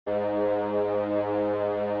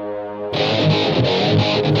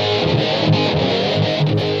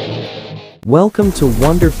Welcome to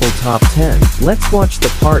Wonderful Top 10. Let's watch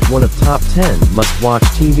the part 1 of Top 10 must-watch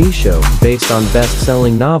TV show based on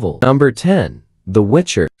best-selling novel. Number 10. The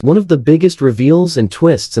Witcher. One of the biggest reveals and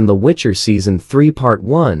twists in The Witcher Season 3 Part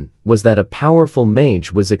 1 was that a powerful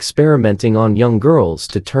mage was experimenting on young girls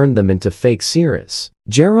to turn them into fake seers.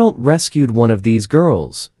 Geralt rescued one of these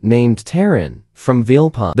girls, named Taryn, from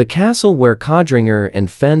Villepin, the castle where Codringer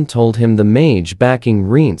and Fen told him the mage backing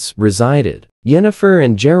Reince resided. Yennefer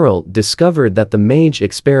and Geralt discovered that the mage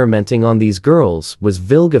experimenting on these girls was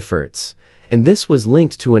Vilgefortz, and this was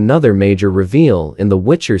linked to another major reveal in The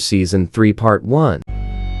Witcher Season 3 Part 1.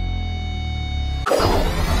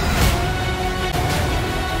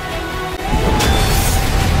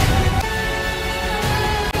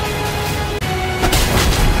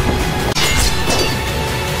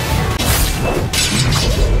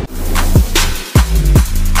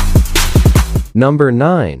 Number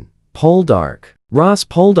 9. Poldark. Ross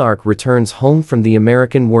Poldark returns home from the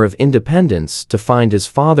American War of Independence to find his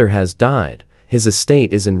father has died, his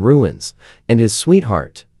estate is in ruins, and his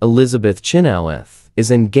sweetheart, Elizabeth Chenoweth, is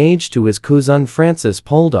engaged to his cousin Francis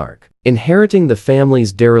Poldark. Inheriting the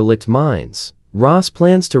family's derelict mines, Ross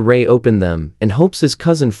plans to reopen them and hopes his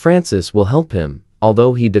cousin Francis will help him,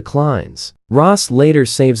 although he declines. Ross later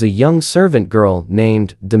saves a young servant girl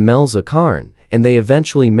named Demelza Karn, and they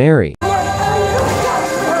eventually marry.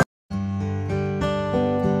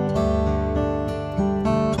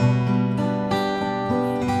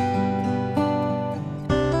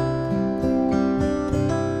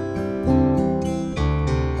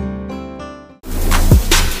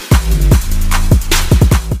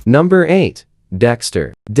 Number 8.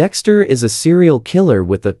 Dexter. Dexter is a serial killer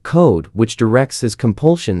with a code which directs his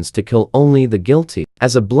compulsions to kill only the guilty.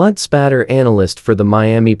 As a blood spatter analyst for the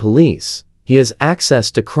Miami police, he has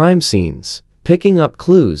access to crime scenes, picking up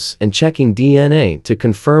clues and checking DNA to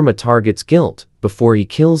confirm a target's guilt before he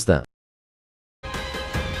kills them.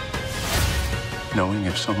 Knowing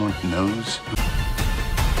if someone knows.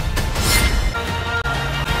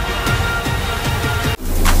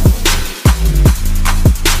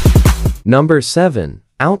 Number 7.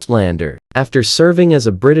 Outlander. After serving as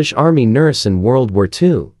a British Army nurse in World War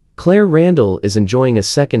II, Claire Randall is enjoying a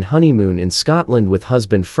second honeymoon in Scotland with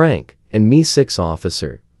husband Frank, an MI6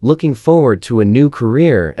 officer, looking forward to a new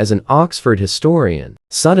career as an Oxford historian.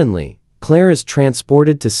 Suddenly, Claire is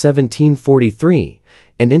transported to 1743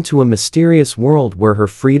 and into a mysterious world where her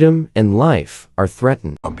freedom and life are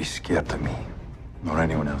threatened. Don't be scared of me, nor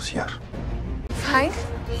anyone else here. Frank?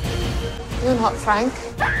 You're not Frank.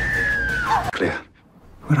 Claire,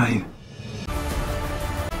 where are you?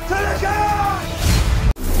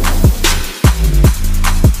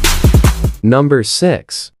 Number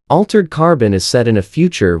 6. Altered Carbon is set in a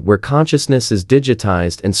future where consciousness is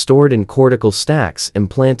digitized and stored in cortical stacks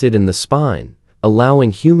implanted in the spine,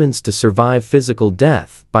 allowing humans to survive physical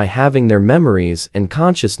death by having their memories and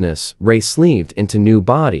consciousness re-sleeved into new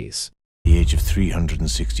bodies. At the age of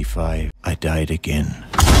 365, I died again.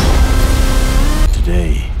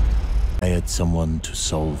 Today, I had someone to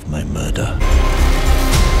solve my murder.